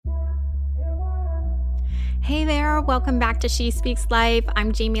Hey there, welcome back to She Speaks Life.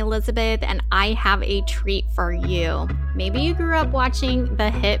 I'm Jamie Elizabeth, and I have a treat for you. Maybe you grew up watching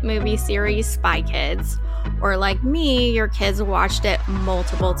the hit movie series Spy Kids, or like me, your kids watched it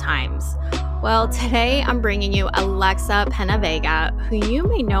multiple times. Well, today I'm bringing you Alexa Penavega, who you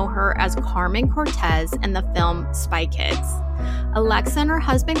may know her as Carmen Cortez in the film Spy Kids. Alexa and her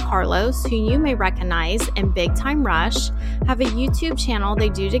husband Carlos, who you may recognize in Big Time Rush, have a YouTube channel they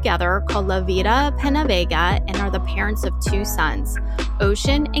do together called La Vida Penavega and are the parents of two sons,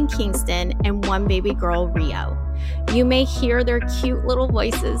 Ocean and Kingston, and one baby girl, Rio. You may hear their cute little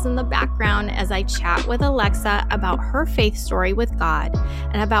voices in the background as I chat with Alexa about her faith story with God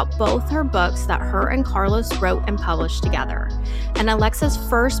and about both her books that her and Carlos wrote and published together. And Alexa's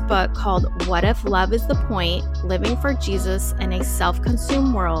first book, called What If Love Is the Point? Living for Jesus in a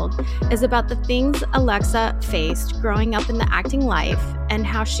Self-Consumed World, is about the things Alexa faced growing up in the acting life and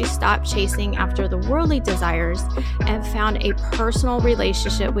how she stopped chasing after the worldly desires and found a personal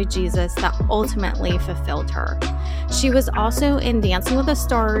relationship with Jesus that ultimately fulfilled her. She was also in Dancing with the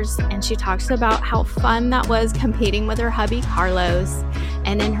Stars, and she talks about how fun that was competing with her hubby Carlos.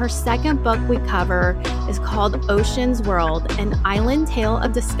 And in her second book we cover is called Ocean's World, an island tale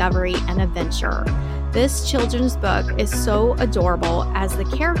of discovery and adventure. This children's book is so adorable as the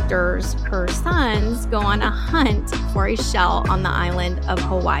characters, her sons, go on a hunt for a shell on the island of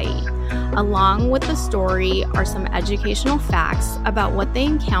Hawaii. Along with the story are some educational facts about what they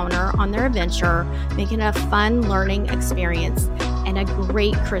encounter on their adventure, making it a fun learning experience and a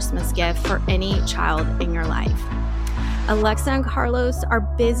great Christmas gift for any child in your life. Alexa and Carlos are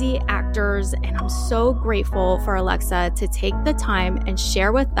busy actors, and I'm so grateful for Alexa to take the time and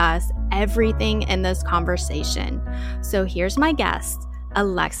share with us everything in this conversation. So here's my guest,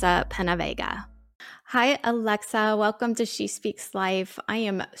 Alexa Penavega. Hi, Alexa. Welcome to She Speaks Life. I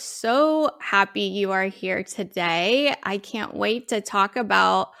am so happy you are here today. I can't wait to talk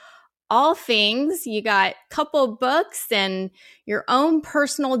about all things. You got a couple books and your own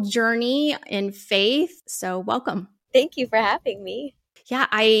personal journey in faith. So welcome. Thank you for having me. Yeah,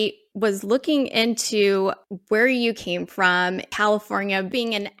 I was looking into where you came from, California,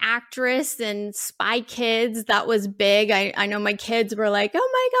 being an actress in Spy Kids. That was big. I know my kids were like, oh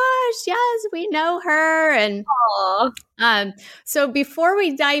my gosh, yes, we know her. And so before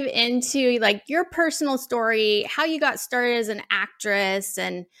we dive into like your personal story, how you got started as an actress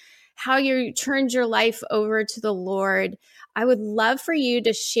and how you turned your life over to the Lord, I would love for you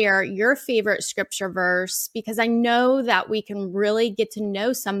to share your favorite scripture verse, because I know that we can really get to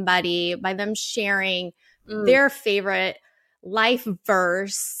know somebody by them sharing their favorite life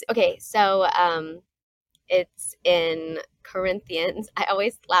verse. Okay, so it's in Corinthians. I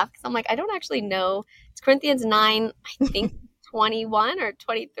always laugh because I'm like, I don't actually know. It's Corinthians 9, I think 21 or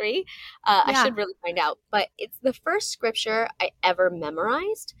 23. I should really find out. But it's the first scripture I ever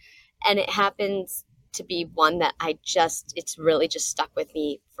memorized. And it happens to be one that it's really just stuck with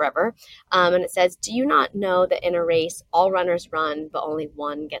me forever. And it says, do you not know that in a race, all runners run, but only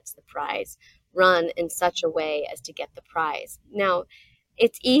one gets the prize? Run in such a way as to get the prize. Now,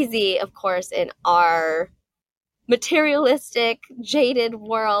 it's easy, of course, in our materialistic, jaded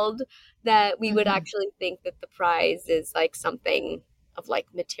world that we would actually think that the prize is like something of like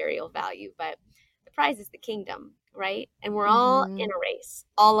material value, but the prize is the kingdom. Right? And we're all in a race,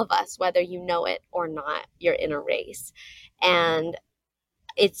 all of us, whether you know it or not, you're in a race. And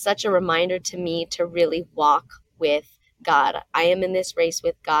it's such a reminder to me to really walk with God. I am in this race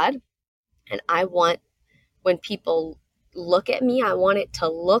with God. And I want, when people look at me, I want it to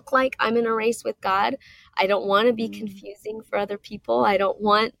look like I'm in a race with God. I don't want to be confusing for other people. I don't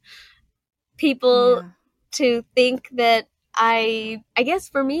want people to think that I guess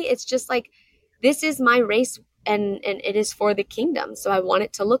for me, it's just like, this is my race. And it is for the kingdom. So I want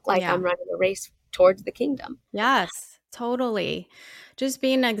it to look like I'm running a race towards the kingdom. Yes, totally. Just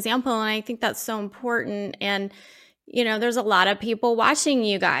being an example. And I think that's so important. And, you know, there's a lot of people watching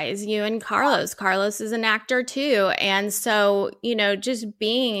you guys, you and Carlos. Carlos is an actor too. And so, you know, just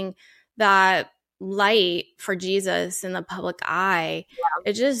being that light for Jesus in the public eye,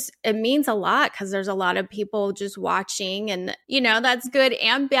 it means a lot, because there's a lot of people just watching, and you know, that's good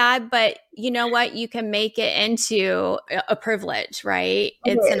and bad, but you know what, you can make it into a privilege, right?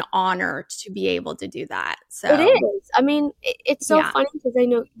 It's an honor to be able to do that. So it is. I mean, it's so funny because I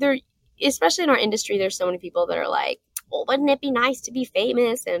know there, especially in our industry, there's so many people that are like, well, wouldn't it be nice to be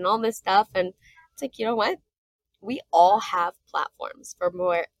famous and all this stuff? And it's like, you know what? We all have platforms. From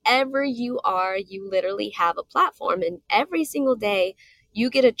wherever you are, you literally have a platform. And every single day,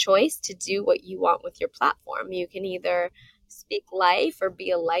 you get a choice to do what you want with your platform. You can either speak life or be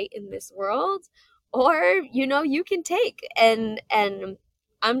a light in this world, or, you can take. And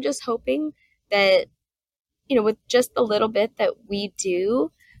I'm just hoping that, with just the little bit that we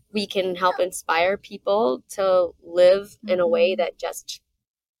do, we can help inspire people to live in a way that just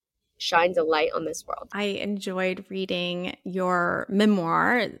shines a light on this world. I enjoyed reading your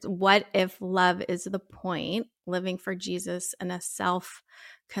memoir, What If Love Is the Point? Living for Jesus in a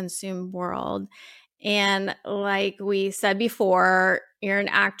Self-Consumed World. And like we said before, you're an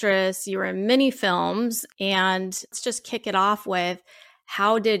actress, you were in many films, and let's just kick it off with,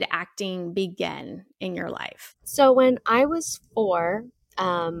 how did acting begin in your life? So when I was 4,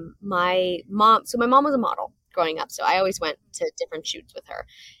 my mom was a model growing up. So I always went to different shoots with her.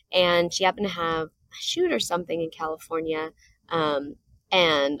 And she happened to have a shoot or something in California.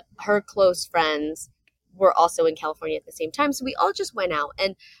 And her close friends were also in California at the same time. So we all just went out.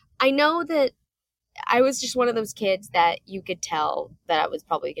 And I know that I was just one of those kids that you could tell that I was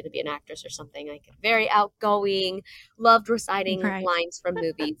probably going to be an actress or something. Like, very outgoing, loved reciting lines from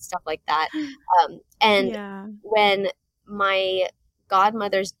movies, stuff like that. When my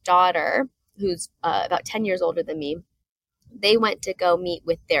godmother's daughter, who's about 10 years older than me, they went to go meet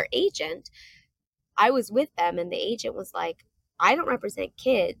with their agent, I was with them, and the agent was like, I don't represent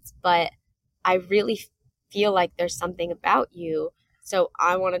kids, but I really feel like there's something about you. So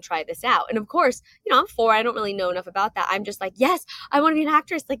I want to try this out. And of course, I'm 4. I don't really know enough about that. I'm just like, yes, I want to be an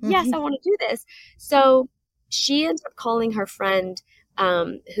actress. Like, yes, I want to do this. So she ends up calling her friend,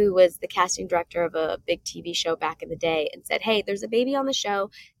 who was the casting director of a big TV show back in the day, and said, hey, there's a baby on the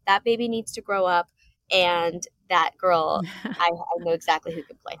show. That baby needs to grow up. And that girl, I know exactly who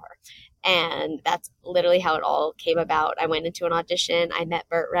can play her. And that's literally how it all came about. I went into an audition. I met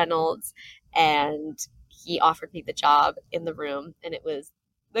Burt Reynolds, and he offered me the job in the room, and it was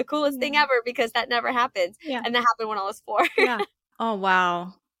the coolest thing ever, because that never happens. Yeah. And that happened when I was 4. Yeah. Oh,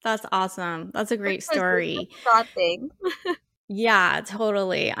 wow. That's awesome. That's a great story. God thing. Yeah,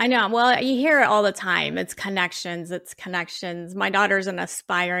 totally. I know. Well, you hear it all the time. It's connections. It's connections. My daughter's an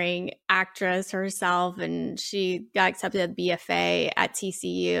aspiring actress herself, and she got accepted at BFA at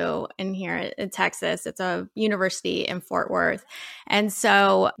TCU in here in Texas. It's a university in Fort Worth. And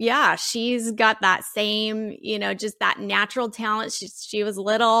so, yeah, she's got that same, just that natural talent. She was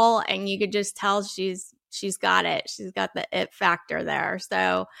little, and you could just tell she's got it. She's got the it factor there.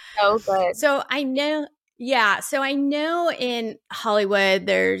 So good. So I know. Yeah. So I know in Hollywood,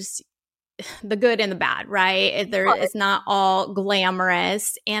 there's the good and the bad, right? It's not all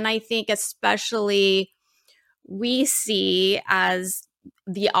glamorous. And I think especially we see as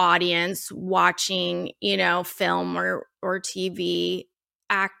the audience watching, film or TV,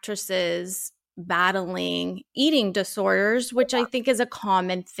 actresses battling eating disorders, which I think is a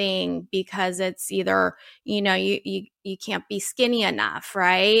common thing, because it's either, you can't be skinny enough,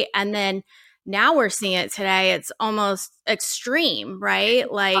 right? And then now we're seeing it today. It's almost extreme,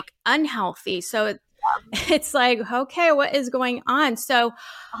 right? Like unhealthy. So it's like, okay, what is going on? So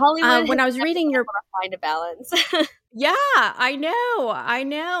Hollywood, when I was reading your, find a balance. Yeah, I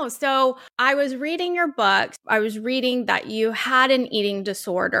know. So I was reading your book. I was reading that you had an eating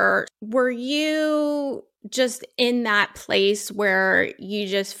disorder. Were you just in that place where you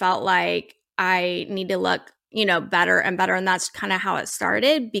just felt like, I need to look better and better, and that's kind of how it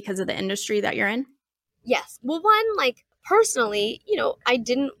started because of the industry that you're in? Yes. Well, one, like, personally, I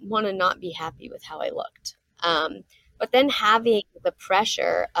didn't want to not be happy with how I looked. But then having the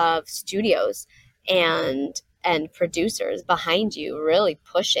pressure of studios and producers behind you really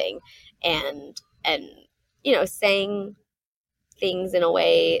pushing and saying things in a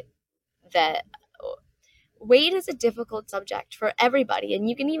way that weight is a difficult subject for everybody. And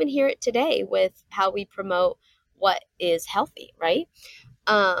you can even hear it today with how we promote what is healthy, right?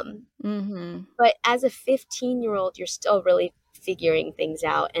 But as a 15-year-old, you're still really figuring things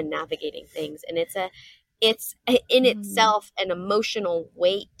out and navigating things. And it's in itself an emotional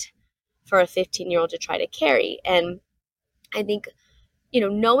weight for a 15-year-old to try to carry. And I think,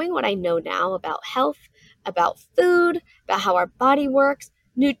 knowing what I know now about health, about food, about how our body works,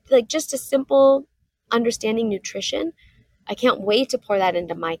 like just a simple understanding nutrition, I can't wait to pour that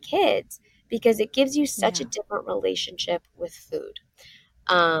into my kids, because it gives you such a different relationship with food,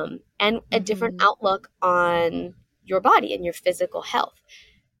 and a different outlook on your body and your physical health.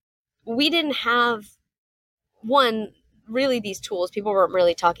 We didn't have really these tools. People weren't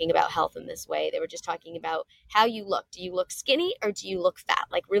really talking about health in this way. They were just talking about how you look. Do you look skinny or do you look fat?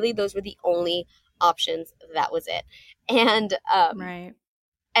 Like, really, those were the only options. That was it. And right.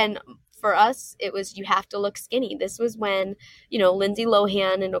 And for us, it was, you have to look skinny. This was when, Lindsay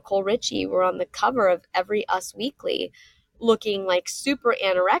Lohan and Nicole Richie were on the cover of every Us Weekly looking like super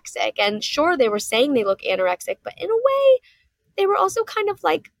anorexic. And sure, they were saying they look anorexic, but in a way, they were also kind of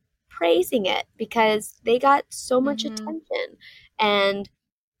like praising it because they got so much attention. And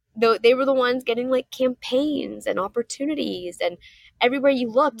though they were the ones getting like campaigns and opportunities, and everywhere you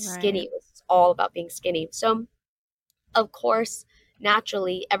looked, skinny. It was all about being skinny. So, of course,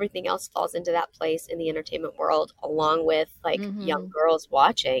 naturally, everything else falls into that place in the entertainment world, along with like young girls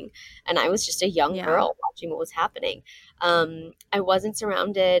watching. And I was just a young girl watching what was happening. I wasn't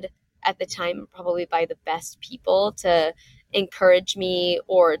surrounded at the time probably by the best people to encourage me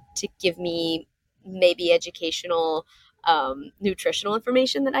or to give me maybe educational nutritional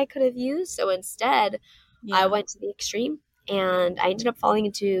information that I could have used. So instead, I went to the extreme, and I ended up falling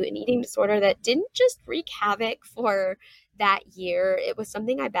into an eating disorder that didn't just wreak havoc for that year. It was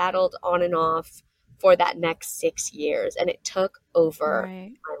something I battled on and off for that next 6 years, and it took over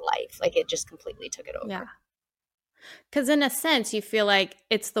my life. Like, it just completely took it over. Yeah. Because in a sense, you feel like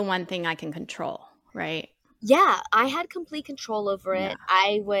it's the one thing I can control, right? Yeah, I had complete control over it.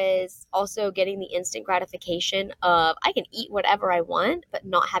 I was also getting the instant gratification of I can eat whatever I want, but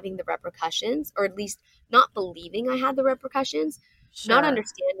not having the repercussions, or at least not believing I had the repercussions, not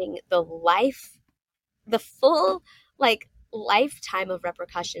understanding the full like lifetime of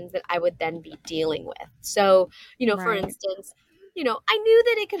repercussions that I would then be dealing with. So, for instance, I knew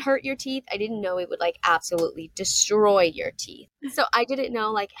that it could hurt your teeth. I didn't know it would like absolutely destroy your teeth. So I didn't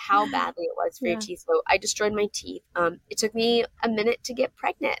know like how badly it was for your teeth. So I destroyed my teeth. It took me a minute to get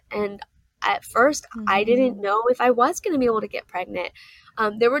pregnant. And at first I didn't know if I was going to be able to get pregnant.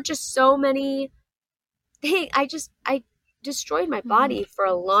 There were just so many things. I destroyed my body for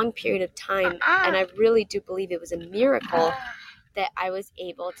a long period of time. And I really do believe it was a miracle that I was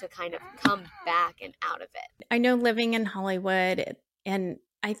able to kind of come back and out of it. I know living in Hollywood, and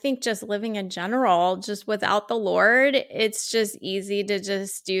I think just living in general, just without the Lord, it's just easy to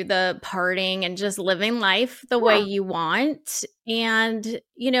just do the partying and just living life the way you want. And,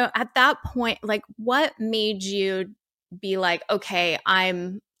 at that point, like, what made you be like, okay,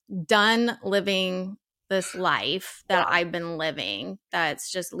 I'm done living this life that I've been living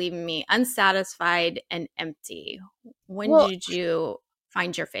that's just leaving me unsatisfied and empty? When did you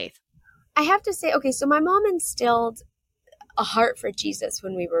find your faith? I have to say, okay, so my mom instilled a heart for Jesus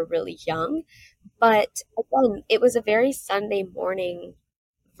when we were really young, but again, it was a very Sunday morning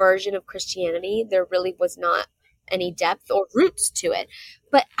version of Christianity. There really was not any depth or roots to it,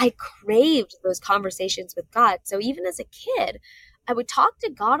 but I craved those conversations with God. So even as a kid, I would talk to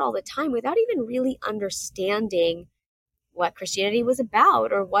God all the time without even really understanding what Christianity was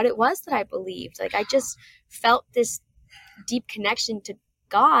about or what it was that I believed. Like, I just felt this deep connection to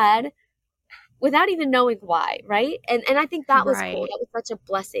God without even knowing why, right? And I think that was cool. That was such a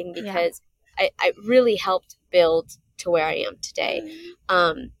blessing because I really helped build to where I am today.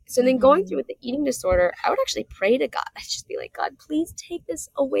 So then going through with the eating disorder, I would actually pray to God. I'd just be like, God, please take this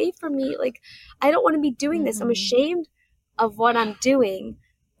away from me. Like, I don't want to be doing this. I'm ashamed of what I'm doing,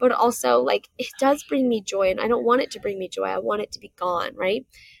 but also like it does bring me joy, and I don't want it to bring me joy. I want it to be gone, right?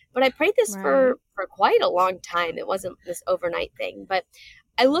 But I prayed this for quite a long time. It wasn't this overnight thing. But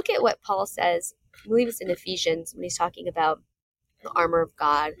I look at what Paul says, I believe it's in Ephesians, when he's talking about the armor of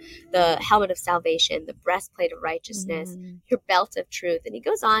God, the helmet of salvation, the breastplate of righteousness, your belt of truth. And he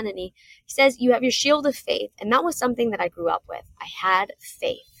goes on and he says, you have your shield of faith. And that was something that I grew up with. I had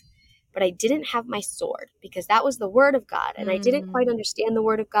faith, but I didn't have my sword because that was the word of God. And I didn't quite understand the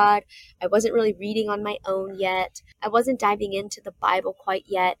word of God. I wasn't really reading on my own yet. I wasn't diving into the Bible quite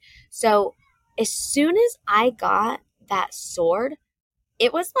yet. So as soon as I got that sword,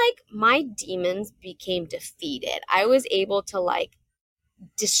 it was like my demons became defeated. I was able to like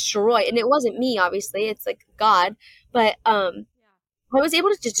destroy, and it wasn't me, obviously, it's like God, but I was able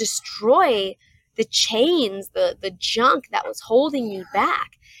to destroy the chains, the junk that was holding me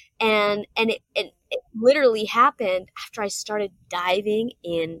back. And it literally happened after I started diving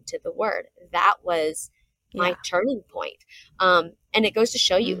into the word. That was my turning point. And it goes to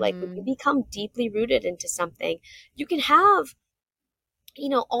show you, like, when you become deeply rooted into something, you can have,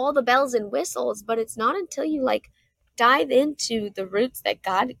 all the bells and whistles, but it's not until you like dive into the roots that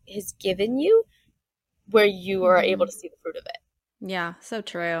God has given you where you are able to see the fruit of it. Yeah, so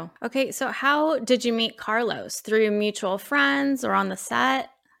true. Okay, so how did you meet Carlos? Through mutual friends or on the set?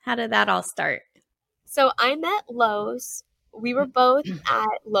 How did that all start? So I met Lowe's. We were both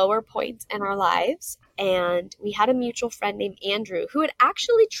at lower points in our lives, and we had a mutual friend named Andrew who had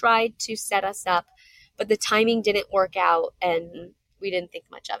actually tried to set us up, but the timing didn't work out, and we didn't think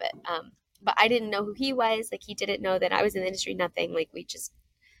much of it. But I didn't know who he was. Like, he didn't know that I was in the industry, nothing. Like, we just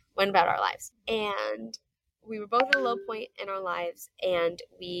went about our lives. And we were both at a low point in our lives, and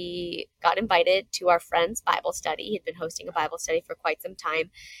we got invited to our friend's Bible study. He'd been hosting a Bible study for quite some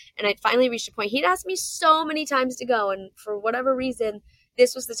time, and I'd finally reached a point. He'd asked me so many times to go, and for whatever reason,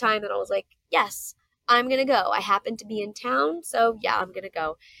 this was the time that I was like, yes, I'm going to go. I happened to be in town, so yeah, I'm going to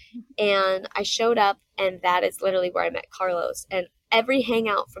go. And I showed up, and that is literally where I met Carlos. And every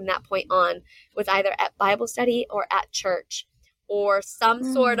hangout from that point on was either at Bible study or at church or some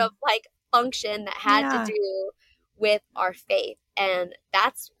sort of like function that had to do with our faith. And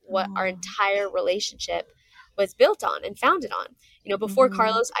that's what our entire relationship was built on and founded on. You know, before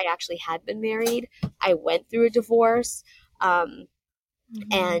Carlos, I actually had been married. I went through a divorce.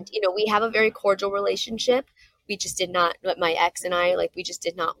 And, you know, we have a very cordial relationship. We just did not, my ex and I, like, we just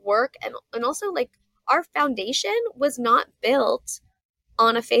did not work. And also, like, our foundation was not built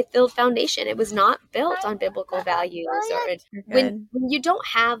on a faith-filled foundation. It was not built on biblical values. Or when you don't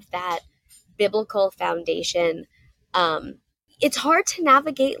have that biblical foundation, it's hard to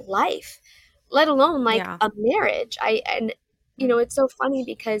navigate life, let alone like a marriage. And you know, it's so funny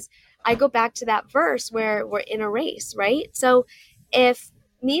because I go back to that verse where we're in a race, right? So if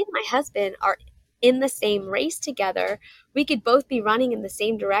me and my husband are in the same race together, we could both be running in the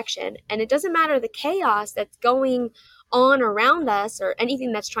same direction. And it doesn't matter the chaos that's going on around us or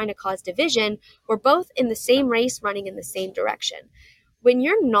anything that's trying to cause division. We're both in the same race, running in the same direction. When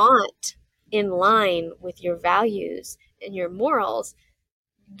you're not in line with your values and your morals,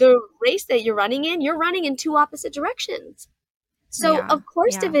 the race that you're running in two opposite directions. So of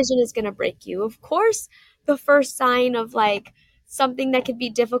course division is going to break you. Of course, the first sign of like something that could be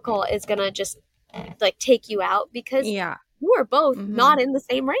difficult is going to just like take you out because you are both not in the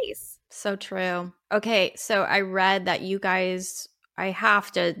same race. So true. Okay. So I read that you guys, I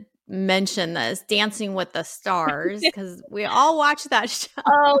have to mention this, Dancing with the Stars, because we all watch that show.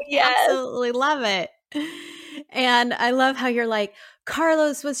 Oh, yes. Absolutely love it. And I love how you're like,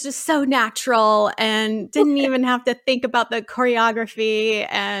 Carlos was just so natural and didn't even have to think about the choreography.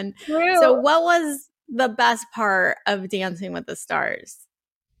 And so what was the best part of Dancing with the Stars?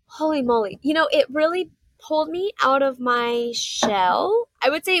 Holy moly. You know, it really pulled me out of my shell. I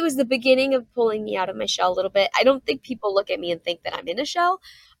would say it was the beginning of pulling me out of my shell a little bit. I don't think people look at me and think that I'm in a shell,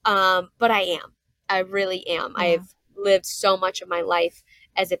 but I am. I really am. Yeah. I've lived so much of my life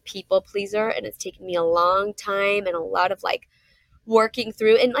as a people pleaser, and it's taken me a long time and a lot of like working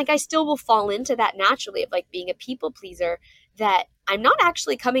through. And like I still will fall into that naturally of like being a people pleaser, that I'm not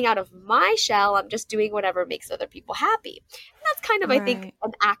actually coming out of my shell. I'm just doing whatever makes other people happy. And that's kind of, I think,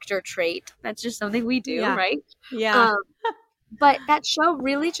 an actor trait. That's just something we do, right? Yeah. But that show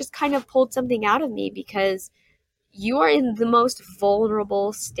really just kind of pulled something out of me because you are in the most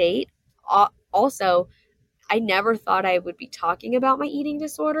vulnerable state. Also, I never thought I would be talking about my eating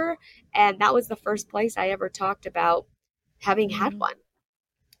disorder. And that was the first place I ever talked about having had one.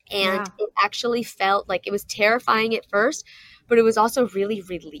 And it actually felt like it was terrifying at first, but it was also really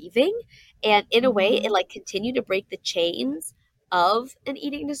relieving. And in a way, it like continued to break the chains of an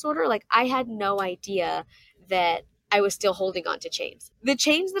eating disorder. Like I had no idea that I was still holding on to chains. The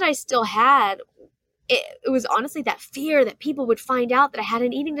chains that I still had, it was honestly that fear that people would find out that I had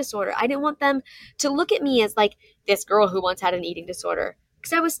an eating disorder. I didn't want them to look at me as like this girl who once had an eating disorder,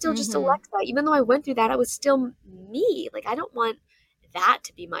 because I was still just Alexa. Even though I went through that, I was still me. Like I don't want that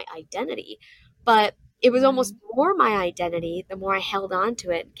to be my identity. But it was almost more my identity the more I held on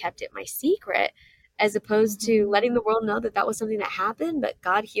to it and kept it my secret, as opposed to letting the world know that that was something that happened, but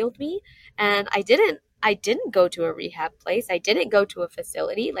God healed me. And I didn't go to a rehab place. I didn't go to a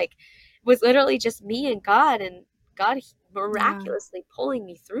facility. Like it was literally just me and God miraculously pulling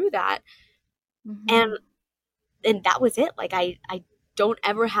me through that. And that was it. Like I don't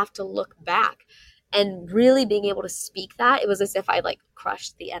ever have to look back. And really being able to speak that, it was as if I like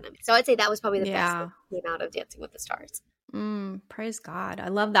crushed the enemy. So I'd say that was probably the best thing that came out of Dancing with the Stars. Praise God. I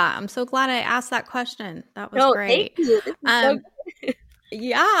love that. I'm so glad I asked that question. That was great. Thank you. This is so good.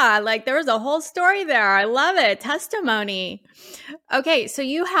 Yeah, like there was a whole story there. I love it. Testimony. Okay, so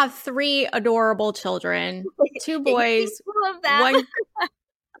you have 3 adorable children, 2 boys, love that. 1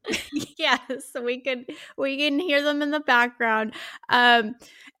 yes, we can hear them in the background.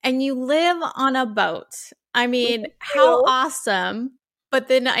 And you live on a boat. I mean, how awesome. But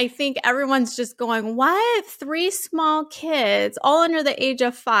then I think everyone's just going, what? 3 small kids, all under the age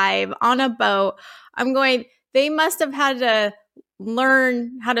of 5 on a boat. I'm going, they must have had to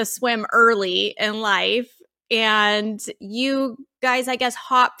learn how to swim early in life. And you guys, I guess,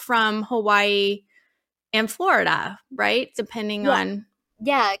 hop from Hawaii and Florida, right? Depending on.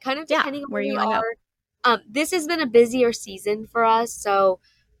 Yeah, kind of depending on where you are. This has been a busier season for us. So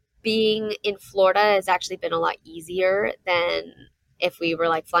being in Florida has actually been a lot easier than if we were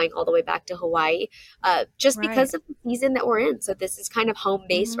like flying all the way back to Hawaii, just because of the season that we're in. So this is kind of home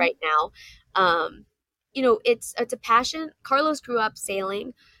base right now. It's a passion. Carlos grew up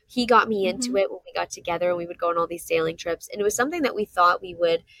sailing. He got me into it when we got together, and we would go on all these sailing trips. And it was something that we thought we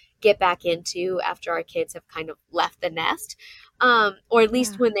would get back into after our kids have kind of left the nest, or at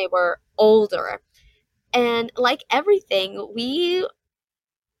least when they were older. And like everything, we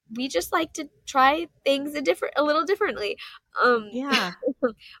just like to try things a little differently.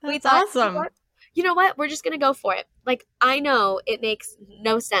 We thought, awesome. You know what? We're just going to go for it. Like, I know it makes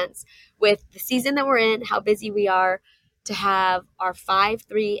no sense with the season that we're in, how busy we are, to have our 5,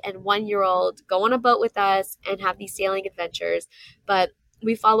 3, and 1-year-old go on a boat with us and have these sailing adventures. But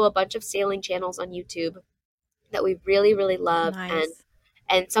we follow a bunch of sailing channels on YouTube that we really, really love. Nice.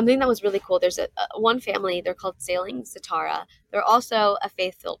 And something that was really cool, there's one family, they're called Sailing Satara. They're also a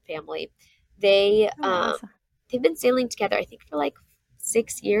faith-filled family. They've been sailing together, I think, for like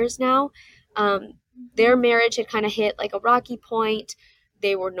 6 years now. Their marriage had kind of hit like a rocky point.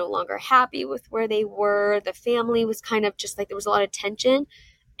 They were no longer happy with where they were. The family was kind of just like, there was a lot of tension.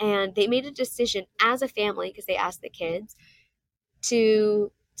 And they made a decision as a family, because they asked the kids,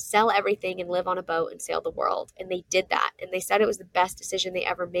 to sell everything and live on a boat and sail the world. And they did that. And they said it was the best decision they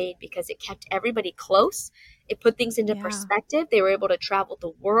ever made, because it kept everybody close. It put things into perspective. They were able to travel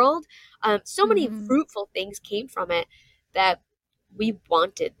the world. So many fruitful things came from it that we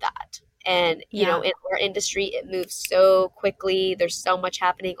wanted that. And, in our industry, it moves so quickly. There's so much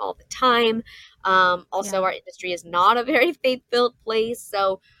happening all the time. Our industry is not a very faith-filled place.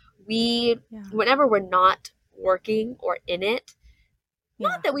 So whenever we're not working or in it,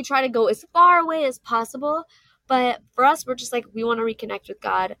 not that we try to go as far away as possible, but for us, we're just like, we want to reconnect with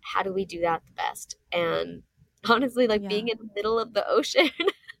God. How do we do that the best? And honestly, like being in the middle of the ocean,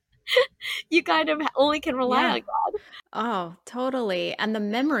 you kind of only can rely on God. Oh, totally. And the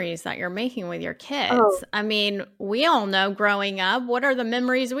memories that you're making with your kids. I mean, we all know growing up, what are the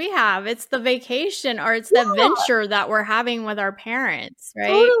memories we have? It's the vacation, or it's the adventure that we're having with our parents,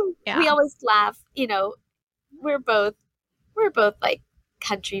 right? Totally. We always laugh, we're both like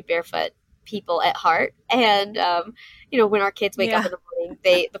country barefoot people at heart. And, when our kids wake up in the morning,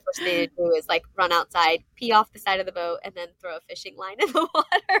 the first thing they do is like run outside, pee off the side of the boat, and then throw a fishing line in the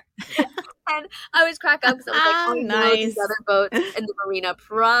water. And I always crack up because I was like, these other boats in the marina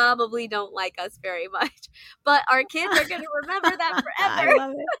probably don't like us very much, but our kids are going to remember that forever. I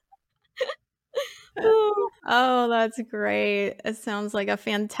love it. Oh, that's great. It sounds like a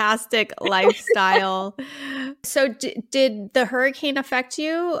fantastic lifestyle. So did the hurricane affect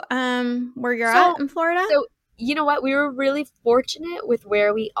you where you're at in Florida? So you know what? We were really fortunate with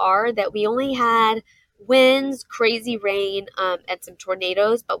where we are, that we only had winds, crazy rain, and some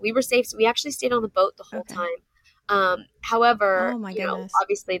tornadoes, but we were safe. So we actually stayed on the boat the whole time. However,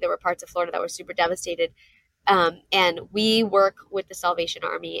 obviously there were parts of Florida that were super devastated. And we work with the Salvation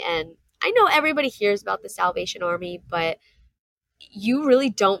Army, and I know everybody hears about the Salvation Army, but you really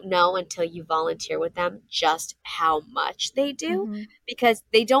don't know until you volunteer with them just how much they do, because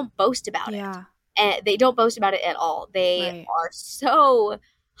they don't boast about it. And they don't boast about it at all. They are so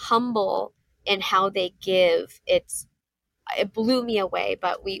humble in how they give. It blew me away.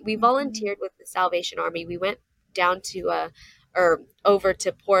 But we volunteered with the Salvation Army. We went down to over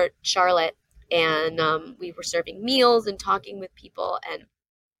to Port Charlotte, and we were serving meals and talking with people, and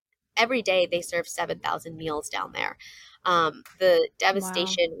every day they serve 7,000 meals down there. The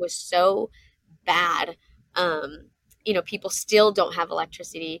devastation was so bad. People still don't have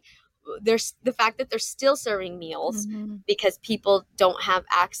electricity. There's the fact that they're still serving meals because people don't have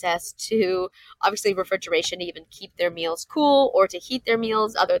access to, obviously, refrigeration to even keep their meals cool or to heat their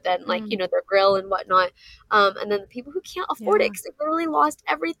meals other than their grill and whatnot. And then the people who can't afford it because they literally lost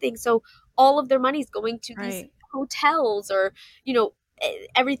everything. So all of their money is going to these hotels or,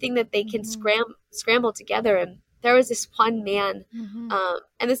 everything that they can scramble together. And there was this one man,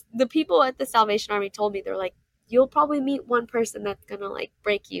 and the people at the Salvation Army told me, they're like, you'll probably meet one person that's gonna like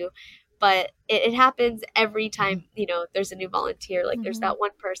break you, but it happens every time there's a new volunteer. Like there's that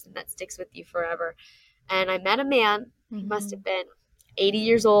one person that sticks with you forever. And I met a man. He must have been 80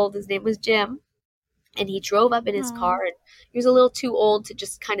 years old. His name was Jim, and he drove up in his car, and he was a little too old to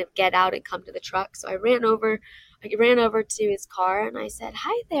just kind of get out and come to the truck. So I ran over to his car, and I said,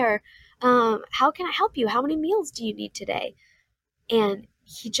 "Hi there. How can I help you? How many meals do you need today?" And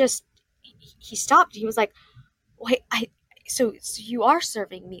he stopped. He was like, "Wait, so you are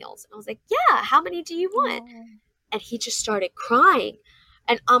serving meals?" And I was like, "Yeah, how many do you want?" And he just started crying.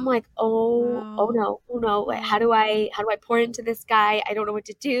 And I'm like, oh Wow. no, oh no, how Wow. do I pour into this guy? I don't know what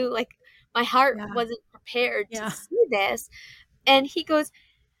to do. Like my heart Yeah. wasn't prepared to Yeah. see this. And he goes,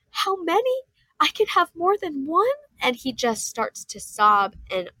 how many? I can have more than one. And he just starts to sob,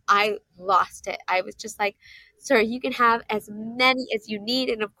 and I lost it. I was just like, sir, you can have as many as you need.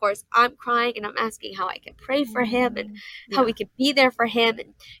 And of course, I'm crying and I'm asking how I can pray for him and how we Yeah. can be there for him.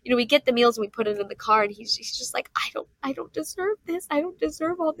 And we get the meals and we put it in the car, and he's just like, I don't deserve this. I don't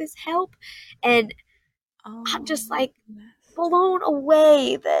deserve all this help. And I'm Oh just my like goodness. blown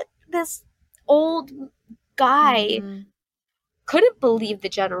away that this old guy Mm-hmm. couldn't believe the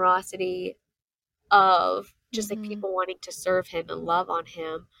generosity of just like Mm-hmm. people wanting to serve him and love on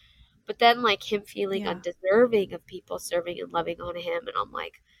him, but then like him feeling Yeah. undeserving of people serving and loving on him. And I'm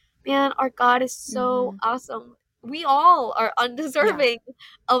like, man, our God is so Mm-hmm. awesome. We all are Yeah. undeserving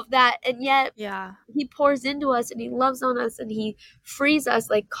of that, and yet Yeah. he pours into us and he loves on us and he frees us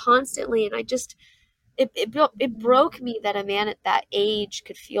like constantly. And I just it Mm-hmm. broke me that a man at that age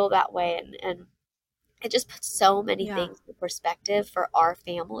could feel that way. And it just puts so many Yeah. things in perspective for our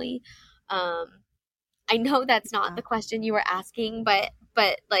family. um I know that's not Yeah. the question you were asking, but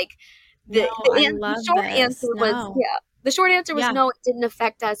like No, I the love short answer this. was, No. yeah. The short answer was Yeah. no, it didn't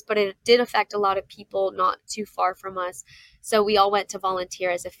affect us, but it did affect a lot of people not too far from us. So we all went to volunteer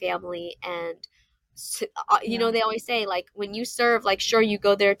as a family, and Yeah. they always say like when you serve, like sure you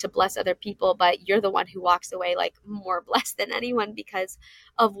go there to bless other people, but you're the one who walks away like more blessed than anyone because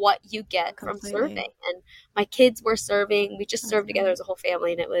of what you get from Completely. serving. And my kids were serving. We just That's served together right. as a whole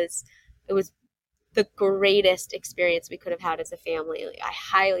family, and it was the greatest experience we could have had as a family. Like, I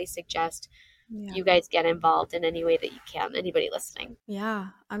highly suggest Yeah. you guys get involved in any way that you can. Anybody listening?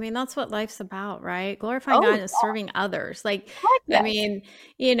 Yeah. I mean, that's what life's about, right? Glorifying Oh, God is serving others. Like, heck I yes. mean,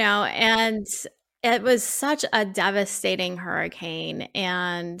 and it was such a devastating hurricane.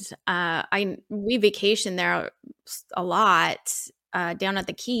 And we vacationed there a lot, down at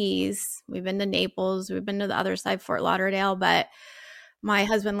the Keys. We've been to Naples, we've been to the other side, Fort Lauderdale, but my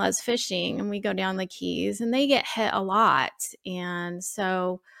husband loves fishing and we go down the Keys and they get hit a lot. And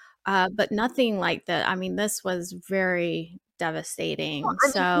so, but nothing like that. I mean, this was very Well, devastating. I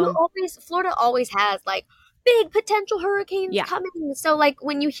mean, So, Florida always has like big potential hurricanes yeah, coming. So like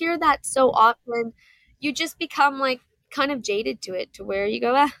when you hear that so often, you just become like kind of jaded to it, to where you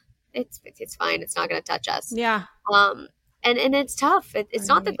go, it's fine. It's not going to touch us. yeah, Um, and it's tough. It's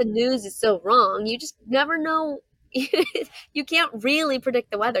not that right. the news is so wrong. You just never know. You can't really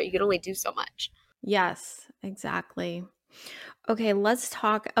predict the weather. You can only do so much. Yes, exactly. Okay, let's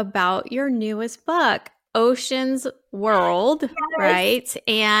talk about your newest book, Ocean's World, Yes. right?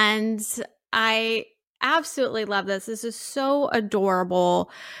 And I absolutely love this. This is so adorable.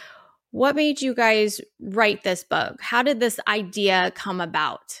 What made you guys write this book? How did this idea come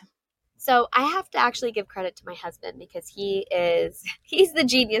about? So I have to actually give credit to my husband because he's the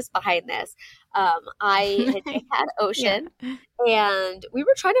genius behind this. I had just had Yeah. Ocean, and we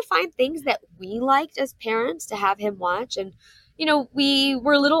were trying to find things that we liked as parents to have him watch. And we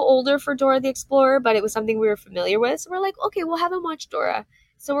were a little older for Dora the Explorer, but it was something we were familiar with. So we're like, okay, we'll have him watch Dora.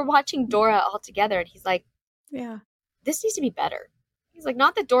 So we're watching Dora all together, and he's like, Yeah. this needs to be better. He's like,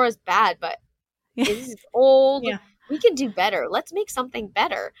 not that Dora's bad, but this is old. Yeah. We can do better. Let's make something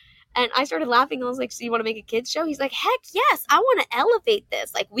better. And I started laughing. I was like, so you want to make a kids show? He's like, heck yes. I want to elevate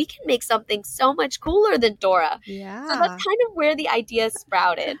this. Like, we can make something so much cooler than Dora. So that's Yeah. kind of where the idea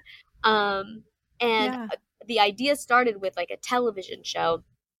sprouted. Um, and Yeah. the idea started with like a television show.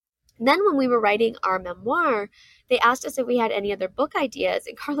 And then when we were writing our memoir, they asked us if we had any other book ideas.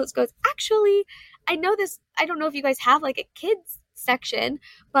 And Carlos goes, actually, I know this. I don't know if you guys have like a kids section,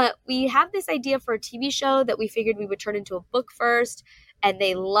 but we have this idea for a TV show that we figured we would turn into a book first. And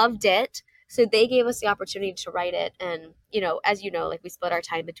they loved it. So they gave us the opportunity to write it. And, as you know, like we split our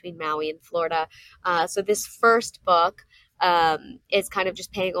time between Maui and Florida. So this first book is kind of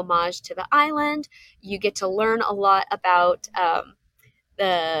just paying homage to the island. You get to learn a lot about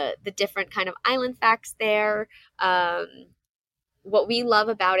the different kind of island facts there. What we love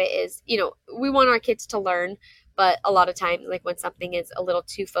about it is, we want our kids to learn, but a lot of times, like when something is a little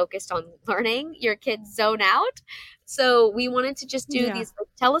too focused on learning, your kids zone out. So we wanted to just do Yeah. these, like,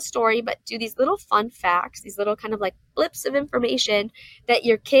 tell a story, but do these little fun facts, these little kind of like blips of information that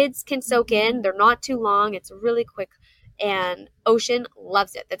your kids can soak in. They're not too long. It's really quick. And Ocean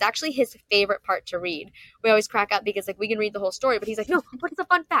loves it. That's actually his favorite part to read. We always crack up because like we can read the whole story, but he's like, no, what's the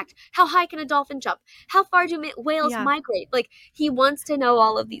fun fact? How high can a dolphin jump? How far do whales Yeah. migrate? Like he wants to know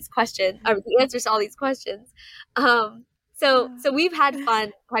all of these questions, or the answers to all these questions. So we've had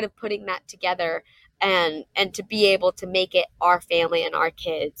fun kind of putting that together. and to be able to make it our family and our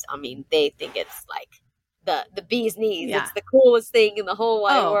kids, I mean, they think it's like the bee's knees. Yeah. It's the coolest thing in the whole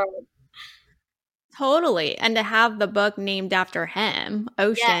wide world. Totally. And to have the book named after him,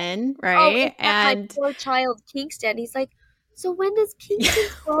 Ocean, right? And my poor child, Kingston, he's like, so when does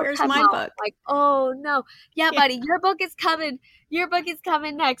Kingston's book Where's come my out? book? Like, oh no. Yeah, buddy, your book is coming. Your book is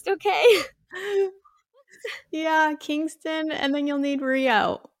coming next, okay? Yeah, Kingston, and then you'll need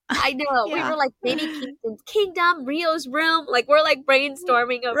Rio. I know. We were like, maybe Kingston's Kingdom, Rio's Room. Like, we're like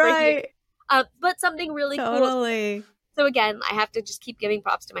brainstorming over here. But something really cool. So again, I have to just keep giving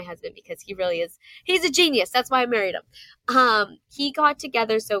props to my husband because he really is. He's a genius. That's why I married him. He got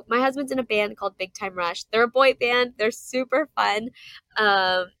together. So my husband's in a band called Big Time Rush. They're a boy band. They're super fun.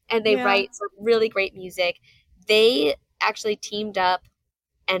 And they write some really great music. They actually teamed up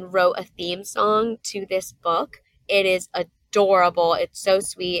and wrote a theme song to this book. It is adorable. It's so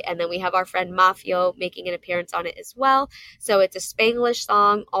sweet. And then we have our friend Mafio making an appearance on it as well. So it's a Spanglish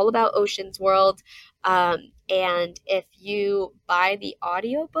song all about Ocean's World. And if you buy the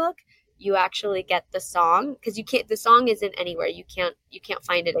audiobook, you actually get the song, because the song isn't anywhere. You can't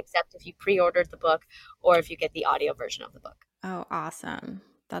find it except if you pre-ordered the book or if you get the audio version of the book. Oh, awesome.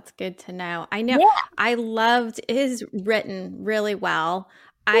 That's good to know. I know. Yeah. I loved it is written really well.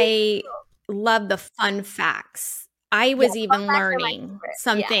 I love the fun facts. I was even learning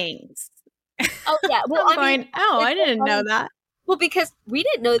some things. Oh yeah. Well, I didn't know that. Well, because we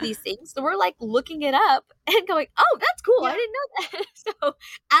didn't know these things, so we're like looking it up and going, "Oh, that's cool! I didn't know that." So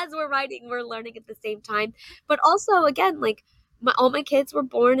as we're writing, we're learning at the same time. But also, again, like all my kids were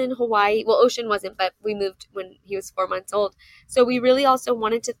born in Hawaii. Well, Ocean wasn't, but we moved when he was 4 months old. So we really also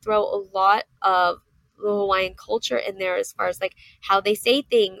wanted to throw a lot of the Hawaiian culture in there, as far as like how they say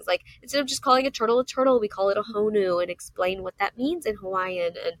things. Like instead of just calling a turtle, we call it a honu, and explain what that means in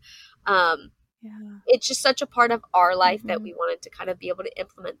Hawaiian. And it's just such a part of our life that we wanted to kind of be able to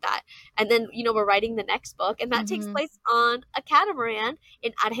implement that. And then, we're writing the next book, and that takes place on a catamaran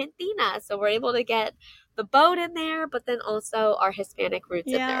in Argentina. So we're able to get the boat in there, but then also our Hispanic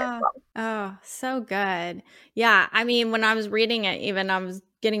roots in there as well. Oh, so good. Yeah. I mean, when I was reading it, even I was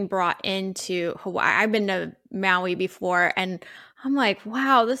getting brought into Hawaii. I've been to Maui before, and I'm like,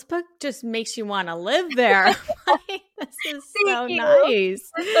 wow, this book just makes you want to live there. Like, this is so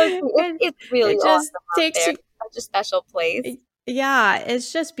nice. It's really awesome. Takes you such a special place. Yeah,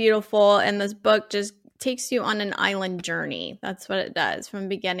 it's just beautiful. And this book just takes you on an island journey. That's what it does from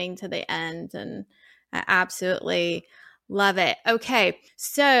beginning to the end. And I absolutely love it. Okay,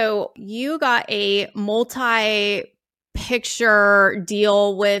 so you got a multi-picture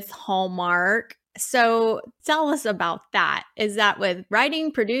deal with Hallmark. So tell us about that. Is that with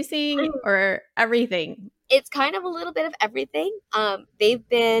writing, producing, or everything? It's kind of a little bit of everything.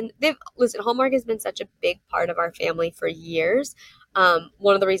 Listen, Hallmark has been such a big part of our family for years.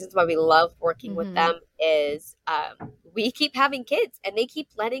 One of the reasons why we love working with them is we keep having kids, and they keep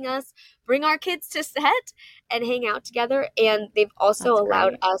letting us bring our kids to set and hang out together. And they've also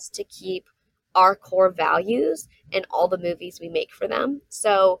allowed us to keep our core values in all the movies we make for them.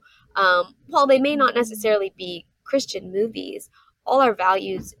 So while they may not necessarily be Christian movies, all our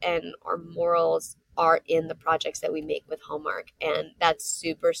values and our morals are in the projects that we make with Hallmark. And that's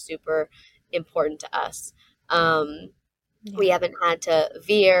super, super important to us. We haven't had to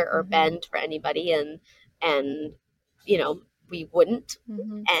veer or bend for anybody, and we wouldn't.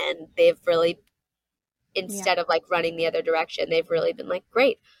 And they've really, instead of like running the other direction, they've really been like,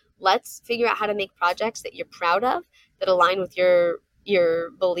 great, let's figure out how to make projects that you're proud of, that align with your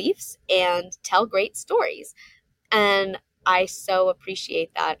beliefs, and tell great stories. And I so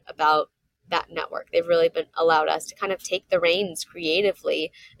appreciate that about that network. They've really been allowed us to kind of take the reins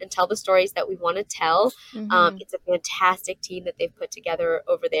creatively and tell the stories that we want to tell. It's a fantastic team that they've put together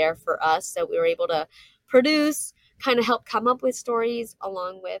over there for us. So we were able to produce, kind of help come up with stories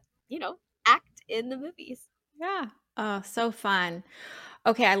along with, act in the movies. Yeah. Oh, so fun.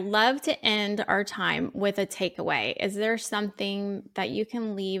 Okay, I love to end our time with a takeaway. Is there something that you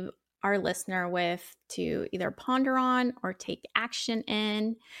can leave our listener with to either ponder on or take action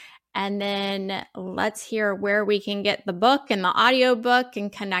in? And then let's hear where we can get the book and the audiobook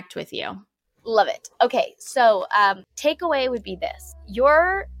and connect with you. Love it. Okay, so takeaway would be this.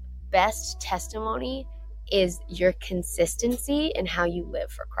 Your best testimony is your consistency in how you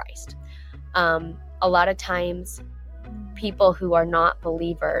live for Christ. A lot of times, people who are not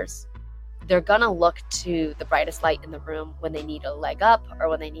believers, they're going to look to the brightest light in the room when they need a leg up or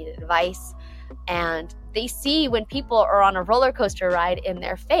when they need advice. And they see when people are on a roller coaster ride in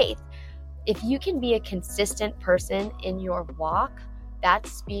their faith. If you can be a consistent person in your walk, that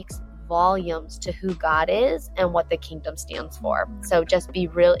speaks volumes to who God is and what the kingdom stands for. So just be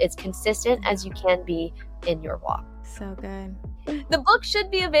real, as consistent as you can be in your walk. So good. The book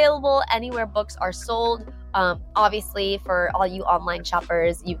should be available anywhere books are sold. Obviously, for all you online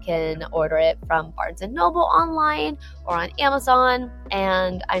shoppers, you can order it from Barnes & Noble online or on Amazon.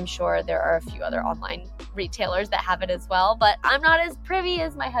 And I'm sure there are a few other online retailers that have it as well. But I'm not as privy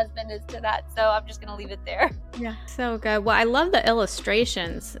as my husband is to that. So I'm just going to leave it there. Yeah, so good. Well, I love the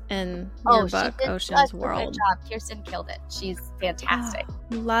illustrations in your book, Ocean's World. Good job. Kirsten killed it. She's fantastic.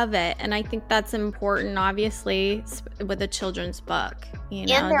 Love it. And I think that's important, obviously, with a children's book, you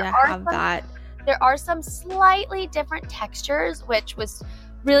know, to have that. There are some slightly different textures, which was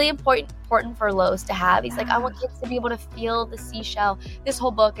really important for Lowe's to have. He's like, I want kids to be able to feel the seashell. This whole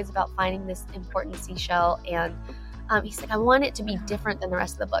book is about finding this important seashell. And he's like, I want it to be different than the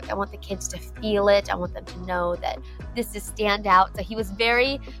rest of the book. I want the kids to feel it. I want them to know that this is stand out. So he was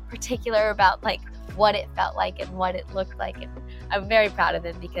very particular about like what it felt like and what it looked like. And I'm very proud of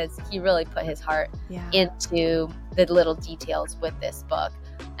him because he really put his heart into the little details with this book.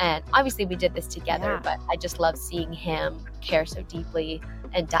 And obviously we did this together, but I just love seeing him care so deeply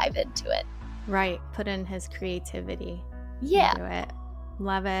and dive into it. Right. Put in his creativity. Yeah. Into it.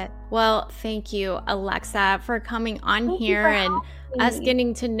 Love it. Well, thank you, Alexa, for coming on here and us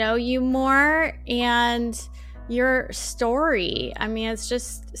getting to know you more and your story. I mean, it's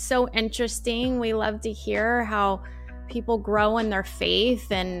just so interesting. We love to hear how people grow in their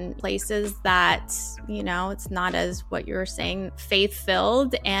faith in places that, you know, it's not as what you were saying,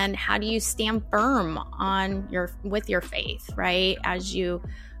 faith-filled. And how do you stand firm on with your faith, right? As you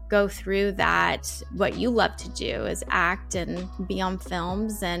go through that, what you love to do is act and be on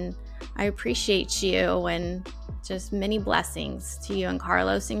films. And I appreciate you and just many blessings to you and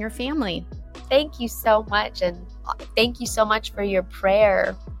Carlos and your family. Thank you so much. And thank you so much for your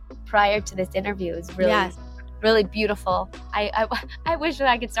prayer prior to this interview. It was really, really beautiful. I wish that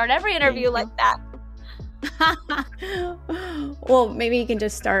I could start every interview like that. Well, maybe you can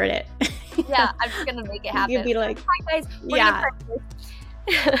just start it. Yeah, I'm just going to make it happen. You'd be like, hi guys.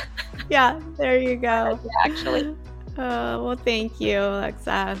 Yeah, there you go. Yeah, actually. Well, thank you,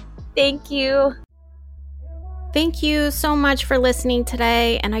 Alexa. Thank you. Thank you so much for listening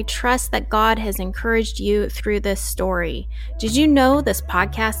today, and I trust that God has encouraged you through this story. Did you know this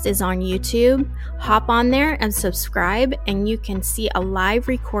podcast is on YouTube? Hop on there and subscribe, and you can see a live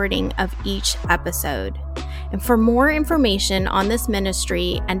recording of each episode. And for more information on this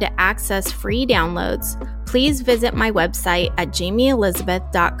ministry and to access free downloads, please visit my website at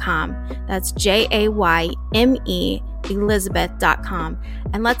jamieelizabeth.com. That's JAYME Elizabeth.com.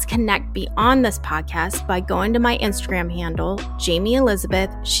 And let's connect beyond this podcast by going to my Instagram handle, Jamie Elizabeth,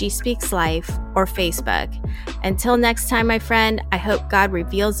 She Speaks Life, or Facebook. Until next time, my friend, I hope God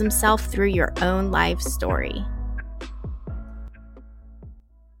reveals himself through your own life story.